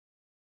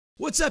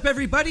What's up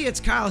everybody, it's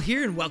Kyle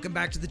here and welcome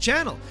back to the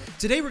channel.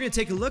 Today we're going to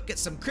take a look at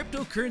some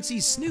cryptocurrency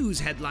snooze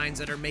headlines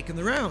that are making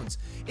the rounds.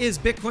 Is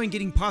Bitcoin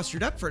getting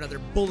postured up for another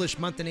bullish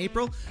month in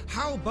April?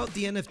 How about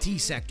the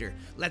NFT sector?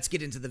 Let's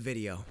get into the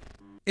video.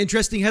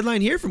 Interesting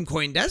headline here from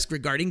CoinDesk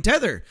regarding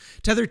Tether.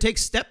 Tether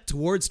takes step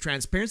towards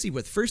transparency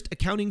with first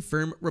accounting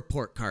firm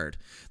report card.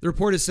 The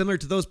report is similar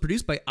to those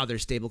produced by other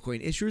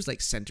stablecoin issuers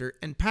like Center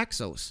and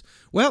Paxos.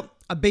 Well,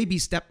 a baby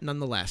step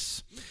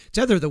nonetheless.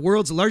 Tether, the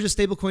world's largest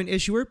stablecoin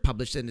issuer,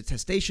 published an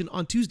attestation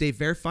on Tuesday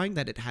verifying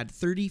that it had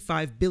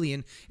 $35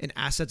 billion in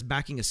assets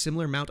backing a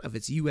similar amount of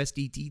its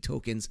USDT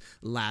tokens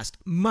last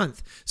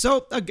month.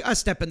 So a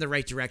step in the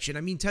right direction.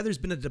 I mean, Tether's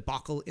been a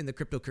debacle in the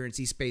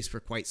cryptocurrency space for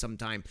quite some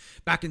time.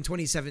 Back in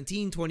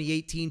 2017,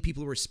 2018,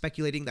 people were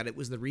speculating that it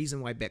was the reason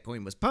why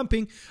Bitcoin was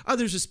pumping.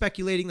 Others were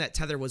speculating that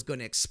Tether was going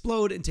to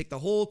explode and take the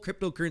whole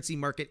cryptocurrency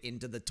market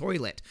into the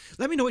toilet.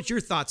 Let me know what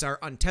your thoughts are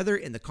on Tether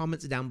in the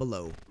comments down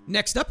below.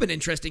 Next up, an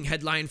interesting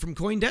headline from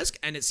CoinDesk,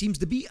 and it seems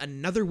to be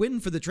another win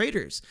for the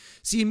traders.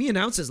 CME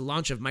announces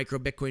launch of micro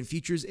Bitcoin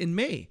futures in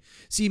May.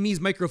 CME's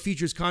micro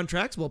futures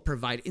contracts will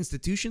provide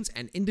institutions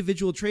and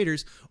individual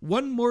traders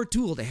one more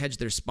tool to hedge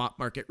their spot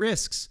market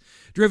risks.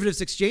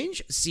 Derivatives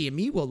exchange,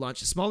 CME will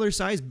launch smaller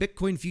size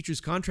Bitcoin futures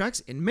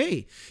contracts in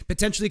May,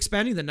 potentially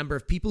expanding the number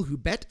of people who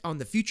bet on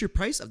the future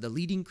price of the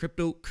leading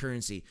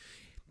cryptocurrency.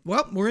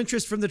 Well, more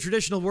interest from the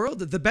traditional world,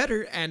 the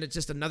better, and it's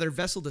just another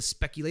vessel to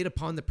speculate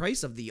upon the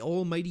price of the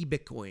almighty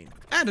Bitcoin.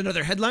 And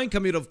another headline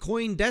coming out of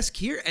CoinDesk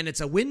here, and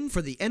it's a win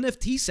for the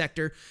NFT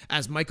sector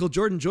as Michael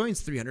Jordan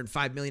joins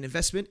 $305 million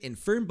investment in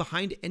firm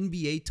behind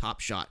NBA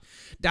Top Shot.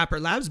 Dapper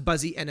Labs'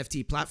 buzzy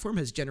NFT platform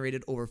has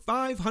generated over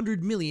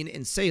 $500 million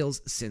in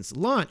sales since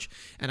launch.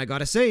 And I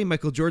gotta say,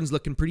 Michael Jordan's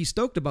looking pretty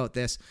stoked about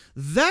this.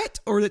 That,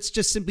 or it's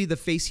just simply the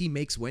face he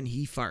makes when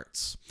he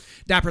farts.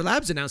 Dapper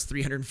Labs announced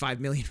 $305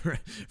 million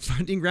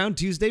funding round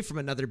Tuesday from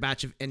another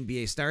batch of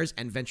NBA stars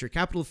and venture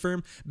capital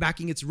firm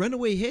backing its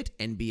runaway hit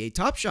NBA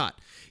Top Shot.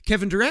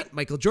 Kevin Durant,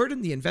 Michael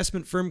Jordan, the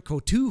investment firm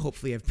Cotu,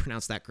 hopefully I've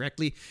pronounced that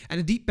correctly, and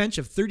a deep bench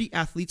of 30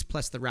 athletes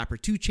plus the rapper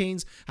 2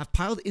 Chainz have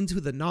piled into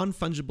the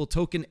non-fungible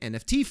token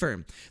NFT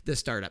firm, the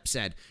startup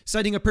said.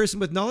 Citing a person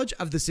with knowledge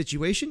of the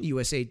situation,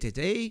 USA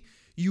Today,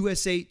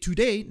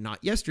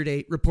 not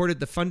yesterday, reported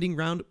the funding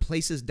round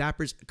places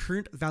Dapper's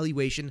current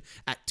valuation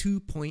at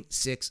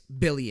 $2.6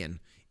 billion.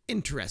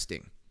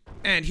 Interesting.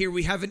 And here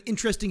we have an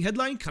interesting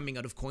headline coming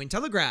out of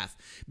Cointelegraph.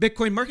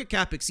 Bitcoin market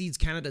cap exceeds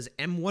Canada's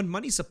M1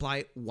 money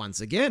supply once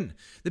again.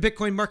 The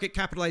Bitcoin market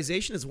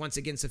capitalization is once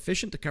again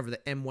sufficient to cover the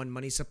M1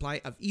 money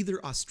supply of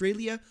either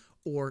Australia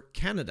or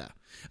Canada.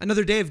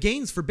 Another day of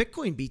gains for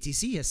Bitcoin.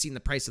 BTC has seen the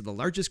price of the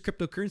largest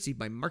cryptocurrency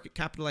by market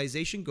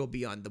capitalization go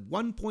beyond the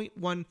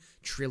 1.1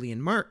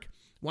 trillion mark.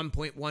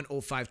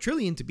 1.105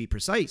 trillion to be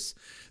precise.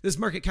 This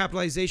market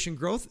capitalization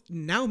growth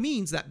now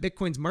means that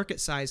Bitcoin's market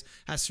size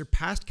has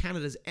surpassed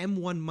Canada's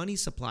M1 money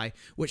supply,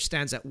 which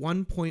stands at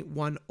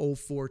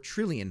 1.104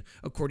 trillion,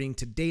 according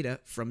to data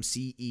from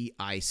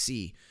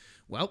CEIC.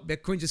 Well,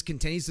 Bitcoin just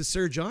continues to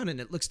surge on,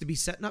 and it looks to be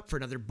setting up for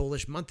another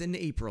bullish month in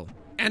April.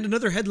 And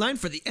another headline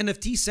for the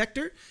NFT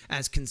sector,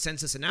 as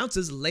Consensus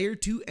announces Layer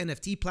 2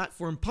 NFT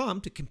platform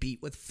Palm to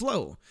compete with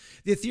Flow.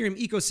 The Ethereum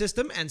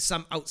ecosystem and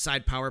some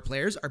outside power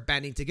players are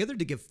banding together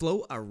to give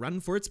Flow a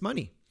run for its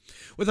money.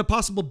 With a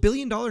possible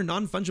billion-dollar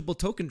non-fungible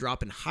token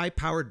drop and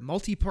high-powered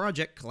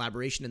multi-project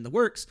collaboration in the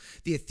works,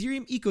 the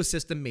Ethereum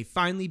ecosystem may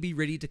finally be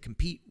ready to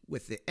compete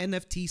with the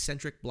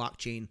NFT-centric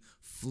blockchain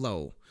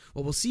Flow.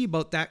 Well, we'll see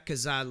about that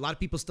because a lot of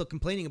people still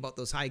complaining about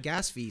those high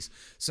gas fees.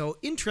 So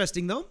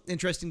interesting, though.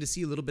 Interesting to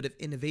see a little bit of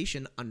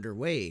innovation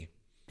underway.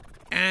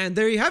 And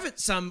there you have it,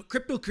 some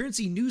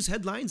cryptocurrency news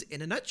headlines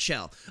in a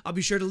nutshell. I'll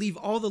be sure to leave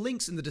all the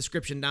links in the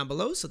description down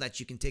below so that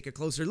you can take a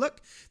closer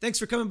look. Thanks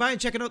for coming by and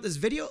checking out this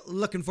video.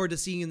 Looking forward to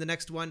seeing you in the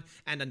next one.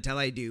 And until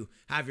I do,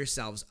 have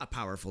yourselves a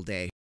powerful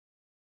day.